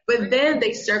 But then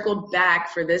they circled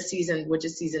back for this season, which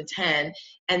is season 10.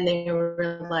 And they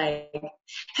were like,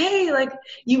 hey, like,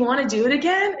 you want to do it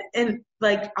again? And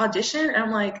like audition? And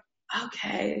I'm like,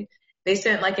 okay. They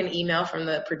sent like an email from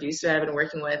the producer that I've been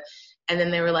working with. And then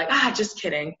they were like, just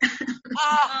kidding.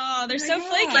 Oh, they're so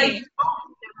flaky. Like,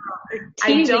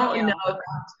 I don't know if I'll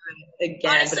do it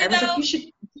again. Honestly, but everyone's like, you should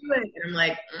do it. And I'm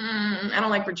like, I don't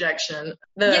like rejection.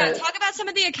 Talk about some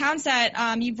of the accounts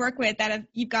that you've worked with that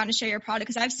you've gotten to share your product.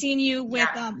 Because I've seen you with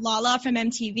Lala from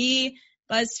MTV,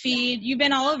 BuzzFeed. You've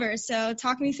been all over. So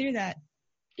talk me through that.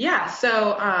 Yeah.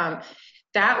 So I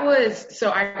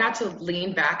got to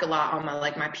lean back a lot on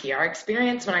my PR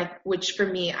experience which for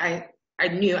me, I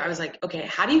knew, I was like, okay,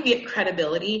 how do you get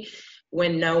credibility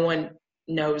when no one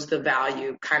knows the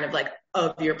value kind of like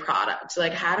of your product? So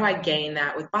like, how do I gain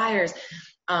that with buyers?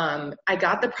 I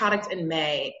got the product in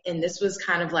May, and this was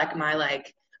kind of like my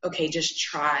like, okay, just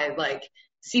try, like,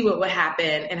 see what would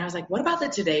happen. And I was like, what about the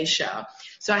Today Show?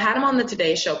 So I had him on the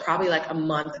Today Show probably like a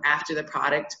month after the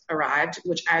product arrived,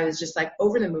 which I was just like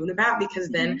over the moon about, because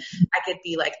then I could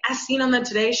be like, as seen on the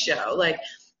Today Show, like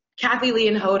Kathy Lee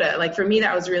and Hoda. Like for me,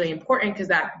 that was really important, because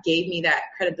that gave me that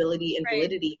credibility and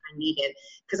validity I needed,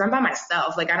 because I'm by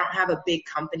myself. Like I don't have a big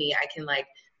company I can like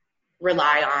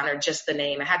rely on, or just the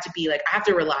name. I have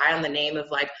to rely on the name of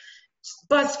like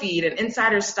BuzzFeed and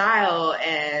Insider Style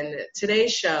and Today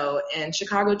Show and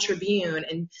Chicago Tribune,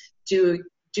 and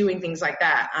doing things like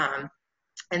that.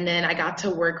 And then I got to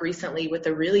work recently with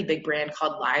a really big brand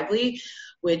called Lively,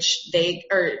 which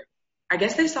I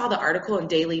guess they saw the article in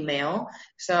Daily Mail.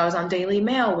 So I was on Daily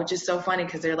Mail, which is so funny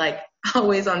because they're like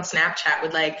always on Snapchat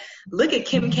with like, look at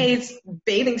Kim K's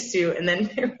bathing suit. And then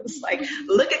it was like,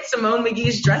 look at Simone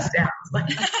McGee's dress downs. Like,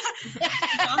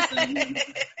 Awesome.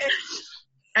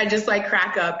 I just like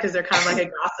crack up because they're kind of like a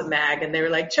gossip mag, and they were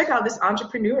like, check out this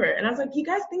entrepreneur. And I was like, you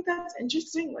guys think that's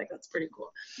interesting? Like, that's pretty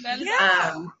cool.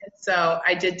 So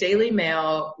I did Daily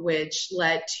Mail, which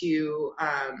led to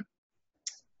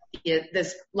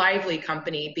this Lively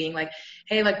company being like,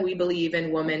 hey, like we believe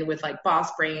in women with like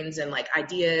boss brains and like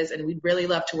ideas, and we'd really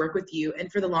love to work with you.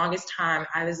 And for the longest time,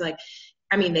 I was like,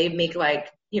 I mean, they make like,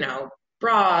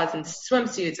 bras and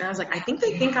swimsuits. And I was like, I think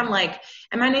they think I'm like,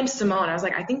 and my name's Simone. I was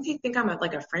like, I think they think I'm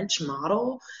like a French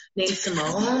model named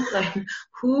Simone. Like,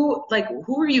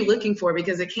 who are you looking for?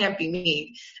 Because it can't be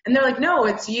me. And they're like, no,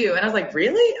 it's you. And I was like,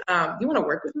 really? You want to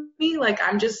work with me? Like,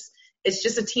 it's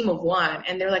just a team of one.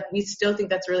 And they're like, we still think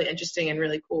that's really interesting and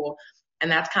really cool.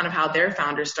 And that's kind of how their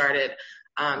founder started.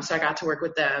 So I got to work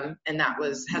with them, and that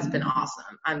has been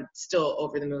awesome. I'm still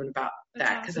over the moon about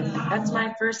that, because that's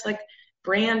my first like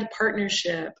brand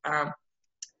partnership.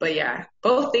 But yeah,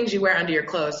 both things you wear under your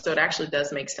clothes, so it actually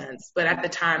does make sense. But at the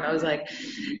time, I was like,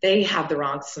 they have the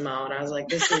wrong Simone. I was like,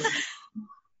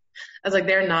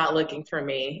 they're not looking for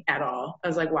me at all. I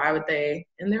was like, why would they?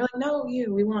 And they're like, no,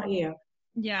 we want you.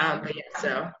 Yeah. But yeah,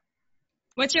 so.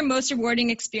 What's your most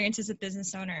rewarding experience as a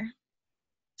business owner?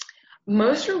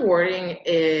 Most rewarding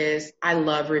is I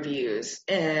love reviews,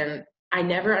 and I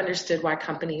never understood why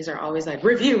companies are always like,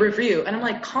 review. And I'm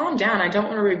like, calm down. I don't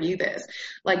want to review this.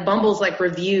 Like Bumble's like,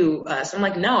 review us. I'm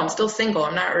like, no, I'm still single.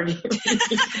 I'm not reviewing.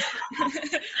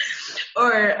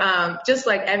 Or just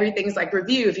like everything's like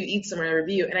review. If you eat somewhere,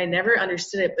 review. And I never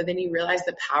understood it. But then you realize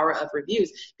the power of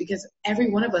reviews, because every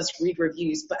one of us read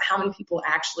reviews, but how many people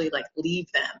actually like leave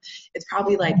them? It's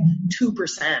probably like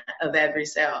 2% of every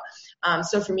sale.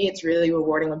 So for me, it's really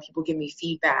rewarding when people give me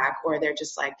feedback, or they're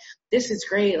just like, this is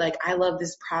great. Like, I love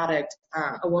this product.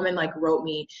 A woman like wrote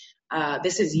me,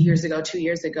 this is 2 years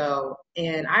ago.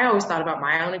 And I always thought about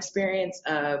my own experience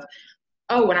of,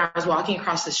 when I was walking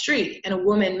across the street and a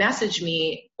woman messaged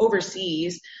me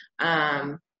overseas,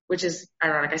 which is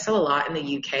ironic. I sell a lot in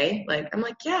the UK. Like, I'm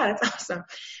like, yeah, that's awesome.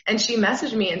 And she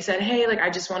messaged me and said, hey, like,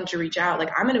 I just wanted to reach out.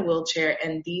 Like, I'm in a wheelchair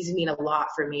and these mean a lot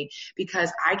for me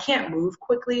because I can't move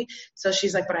quickly. So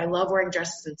she's like, but I love wearing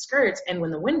dresses and skirts. And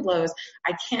when the wind blows,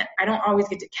 I don't always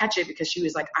get to catch it, because she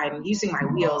was like, I'm using my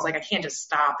wheels. Like, I can't just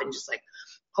stop and just like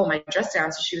hold my dress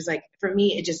down. So she was like, for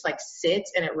me, it just like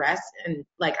sits and it rests, and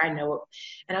like, I know it.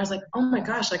 And I was like, oh my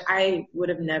gosh, like I would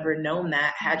have never known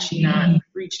that had she not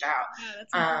reached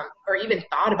out, or even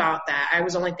thought about that. I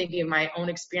was only thinking of my own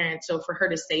experience. So for her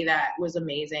to say that was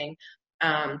amazing.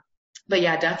 But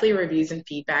yeah, definitely reviews and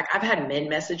feedback. I've had men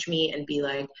message me and be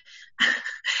like,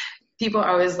 people are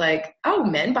always like, oh,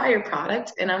 men buy your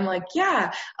product? And I'm like,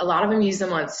 yeah, a lot of them use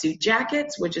them on suit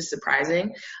jackets, which is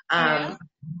surprising.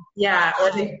 Yeah,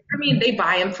 or they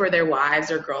buy them for their wives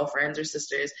or girlfriends or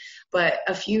sisters. But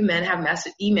a few men have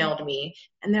emailed me,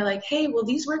 and they're like, hey, will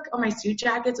these work on my suit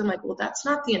jackets? I'm like, well, that's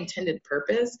not the intended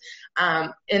purpose.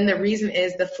 And the reason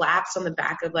is the flaps on the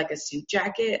back of like a suit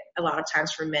jacket, a lot of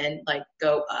times for men, like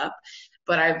go up.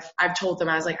 But I've told them,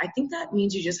 I was like, I think that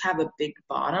means you just have a big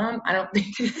bottom. I don't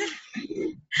think,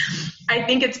 I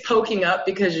think it's poking up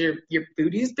because your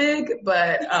booty's big,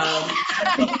 but,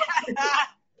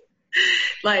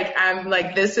 like, I'm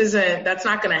like, that's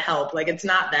not going to help. Like, it's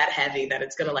not that heavy that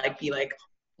it's going to like be like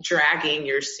dragging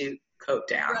your suit coat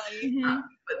down. Right.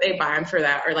 But they buy them for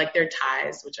that, or like their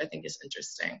ties, which I think is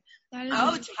interesting.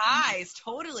 Ties,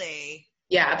 totally.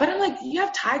 Yeah, but I'm like, you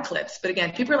have tie clips. But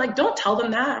again, people are like, don't tell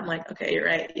them that. I'm like, okay, you're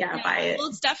right. Yeah, buy it. Well,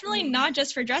 it's definitely not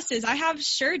just for dresses. I have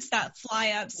shirts that fly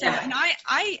up. So, and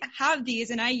I have these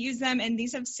and I use them, and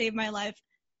these have saved my life.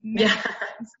 Yeah.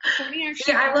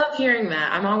 I love hearing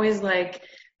that. I'm always like,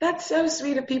 that's so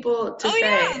sweet of people to say.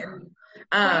 Yeah.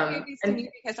 Gave these to me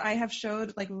because I have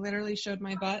literally showed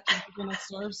my butt in the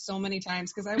store so many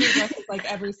times, because I wear dresses like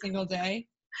every single day.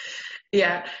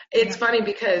 Yeah, it's funny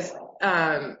because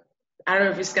I don't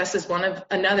know if we discussed this.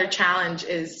 Another challenge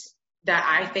is that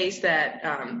I face that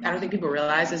I don't think people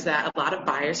realize is that a lot of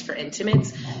buyers for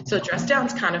intimates, so dress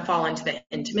downs kind of fall into the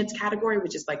intimates category,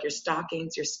 which is like your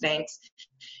stockings, your Spanx,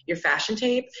 your fashion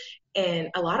tape. And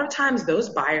a lot of times those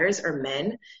buyers are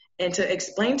men. And to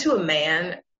explain to a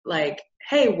man, like,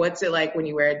 hey, what's it like when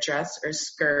you wear a dress or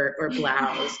skirt or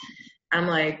blouse? I'm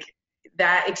like,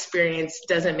 that experience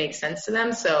doesn't make sense to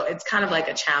them. So it's kind of like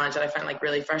a challenge that I find like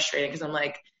really frustrating, because I'm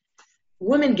like,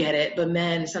 women get it, but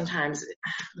men sometimes,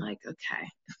 I'm like, okay.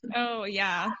 Oh,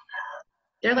 yeah.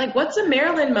 They're like, what's a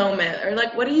Marilyn moment? Or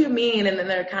like, what do you mean? And then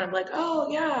they're kind of like,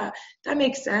 oh, yeah, that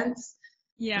makes sense.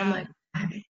 Yeah. And I'm like,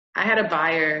 okay. I had a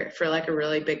buyer for like a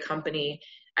really big company.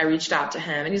 I reached out to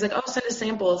him and he's like, oh, send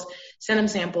him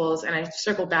samples. And I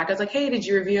circled back. I was like, hey, did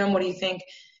you review them? What do you think?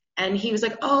 And he was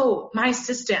like, oh, my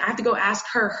assistant, I have to go ask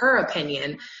her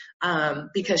opinion.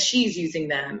 Because she's using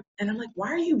them. And I'm like, why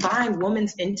are you buying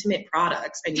women's intimate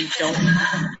products and you don't?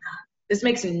 This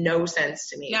makes no sense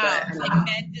to me. No, but it's like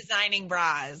men designing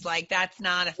bras. Like, that's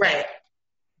not a thing. Right.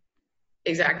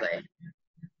 Exactly.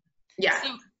 Yeah.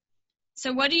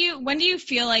 So when do you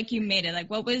feel like you made it? Like,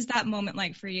 what was that moment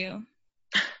like for you?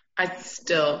 I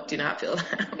still do not feel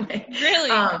that way.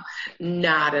 Really?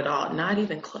 Not at all. Not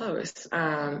even close.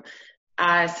 Some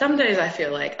days I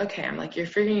feel like, okay, I'm like, you're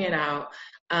figuring it out.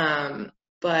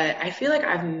 But I feel like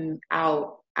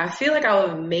I feel like I'll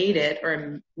have made it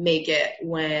or make it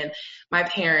when my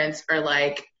parents are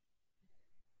like,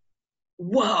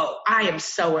 whoa, I am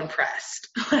so impressed.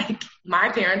 Like, my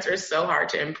parents are so hard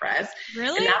to impress.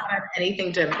 Really? And not that I have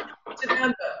anything to them,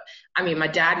 but I mean, my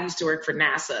dad used to work for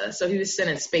NASA, so he was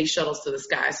sending space shuttles to the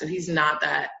sky, so he's not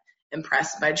that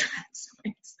impressed by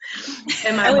Dreadstowns.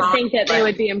 And I would think that they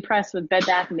would be impressed with Bed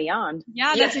Bath & Beyond.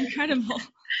 Yeah, that's incredible.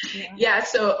 Yeah,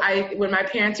 so when my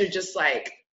parents are just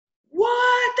like,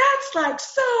 what? That's like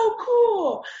so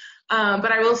cool.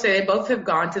 But I will say they both have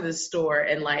gone to the store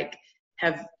and like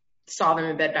have saw them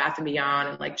in Bed Bath & Beyond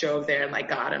and like drove there and like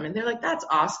got them. And they're like, that's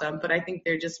awesome. But I think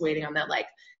they're just waiting on that, like,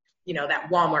 you know, that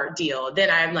Walmart deal. Then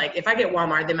I'm like, if I get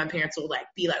Walmart, then my parents will like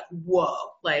be like, whoa,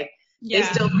 like they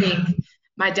still think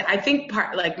I think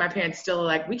my parents still are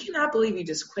like, we cannot believe you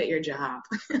just quit your job.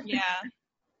 Yeah.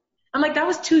 I'm like, that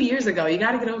was 2 years ago. You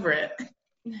got to get over it.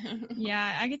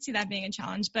 Yeah, I could see that being a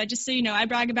challenge. But just so you know, I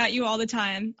brag about you all the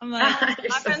time. I'm like,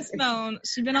 my friend Simone,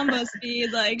 she's been on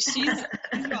BuzzFeed. Like, she's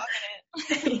rocking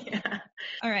it. Yeah.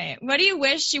 All right. What do you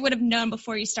wish you would have known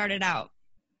before you started out?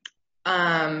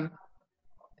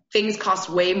 Things cost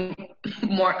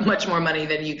much more money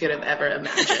than you could have ever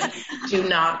imagined. Do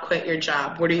not quit your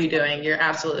job. What are you doing? You're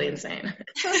absolutely insane.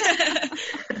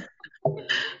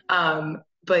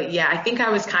 But yeah, I think I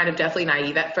was kind of definitely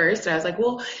naive at first. I was like,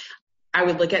 well, I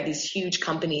would look at these huge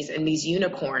companies and these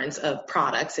unicorns of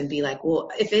products and be like, well,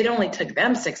 if it only took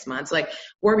them 6 months, like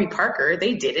Warby Parker,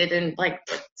 they did it in like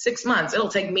 6 months. It'll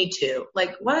take me 2.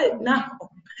 Like, what? No.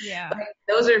 Yeah. Like,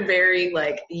 those are very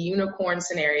like unicorn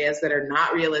scenarios that are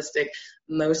not realistic.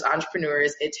 Most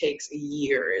entrepreneurs, it takes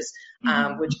years,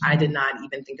 which I did not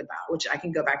even think about, which I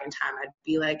can go back in time. I'd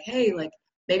be like, hey, like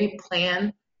maybe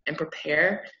plan and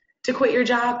prepare to quit your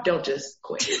job. Don't just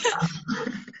quit your job.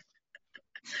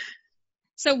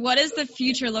 So what does the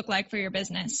future look like for your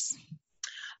business?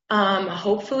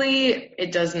 Hopefully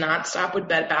it does not stop with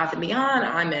Bed Bath & Beyond.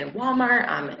 I'm in Walmart.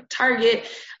 I'm in Target.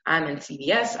 I'm in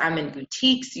CVS. I'm in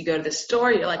boutiques. You go to the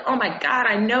store, you're like, oh my God,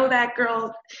 I know that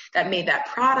girl that made that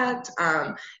product.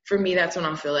 For me, that's when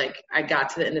I feel like I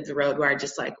got to the end of the road where I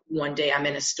just like one day I'm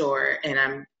in a store and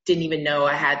I didn't even know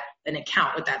I had an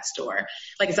account with that store.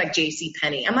 Like, it's like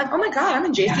JCPenney. I'm like, oh my God, I'm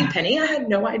in JCPenney. I had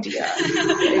no idea.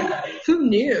 Like, who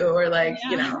knew? Or like,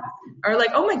 you know, or like,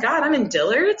 oh my God, I'm in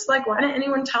Dillard's. Like, why didn't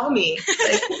anyone tell me?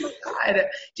 Like, oh my God,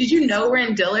 did you know we're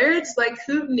in Dillard's? Like,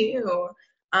 who knew?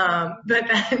 But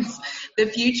that's the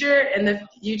future, and the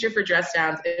future for Dress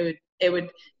Downs, it would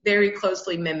very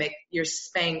closely mimic your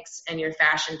Spanx and your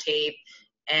Fashion Tape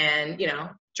and, you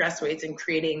know, dress weights, and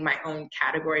creating my own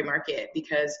category market,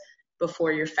 because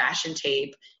before your Fashion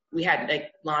Tape, we had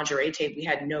like lingerie tape, we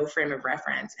had no frame of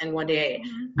reference. And one day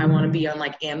I want to be on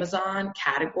like Amazon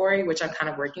category, which I'm kind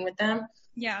of working with them.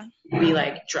 Yeah. Be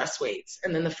like dress weights.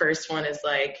 And then the first one is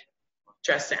like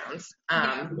Dress Downs.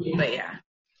 But yeah,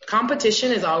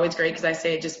 competition is always great, because I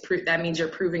say it just that means you're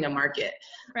proving a market.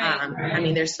 Right. I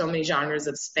mean, there's so many genres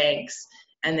of Spanx,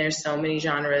 and there's so many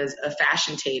genres of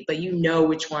Fashion Tape, but you know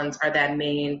which ones are that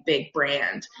main big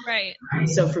brand. Right.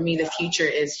 So for me, the future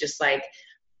is just like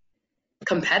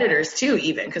competitors too,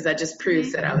 even, because that just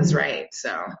proves that I was right.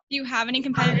 So. Do you have any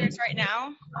competitors right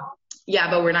now? Yeah,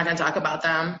 but we're not going to talk about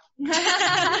them.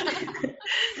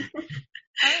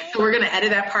 So we're going to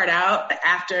edit that part out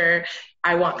after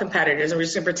I want competitors, and we're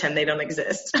just going to pretend they don't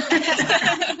exist.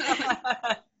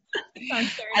 I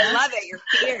love it. You're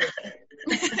fierce.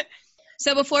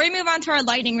 So before we move on to our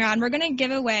lightning round, we're going to give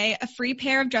away a free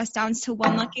pair of Dress Downs to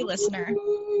one lucky listener.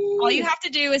 All you have to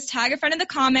do is tag a friend in the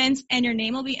comments, and your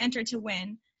name will be entered to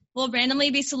win. We'll randomly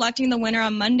be selecting the winner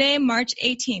on Monday, March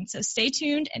 18th. So stay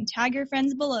tuned and tag your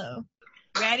friends below.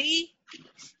 Ready,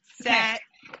 set,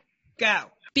 go.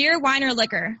 Beer, wine, or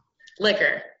liquor?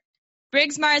 Liquor.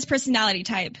 Briggs-Myers personality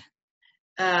type?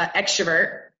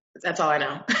 Extrovert. That's all I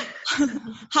know.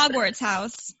 Hogwarts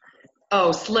house?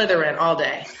 Oh, Slytherin all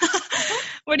day.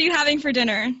 What are you having for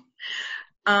dinner?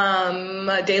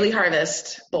 A Daily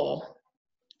Harvest bowl.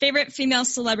 Favorite female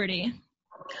celebrity?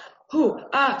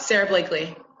 Sarah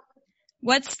Blakely.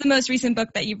 What's the most recent book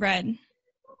that you've read?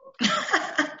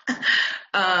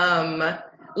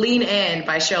 Lean In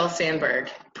by Sheryl Sandberg,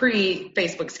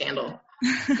 pre-Facebook scandal.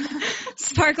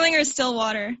 Sparkling or still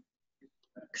water?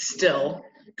 Still.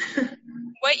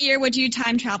 What year would you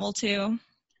time travel to?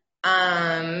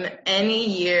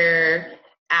 Any year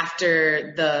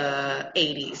after the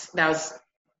 80s. That would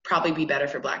probably be better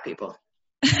for Black people.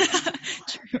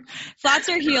 Flats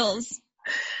or heels?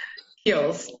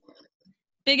 Heels.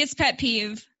 Biggest pet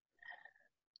peeve?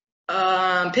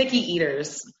 Picky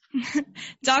eaters.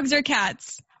 Dogs or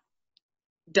cats?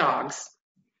 Dogs.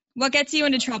 What gets you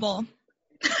into trouble?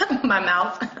 My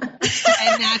mouth.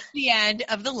 And that's the end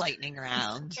of the lightning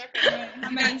round.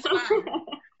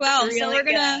 Well, Really so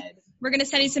we're gonna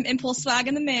send you some Impulse swag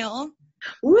in the mail.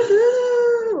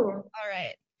 Woohoo! All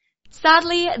right.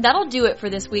 Sadly, that'll do it for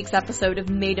this week's episode of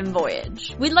Maiden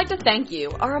Voyage. We'd like to thank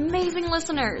you, our amazing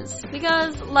listeners,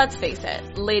 because, let's face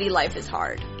it, lady life is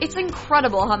hard. It's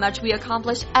incredible how much we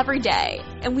accomplish every day,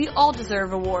 and we all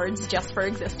deserve awards just for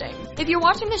existing. If you're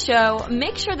watching the show,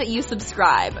 make sure that you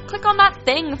subscribe. Click on that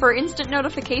thing for instant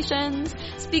notifications,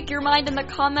 speak your mind in the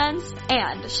comments,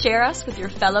 and share us with your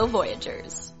fellow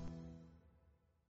Voyagers.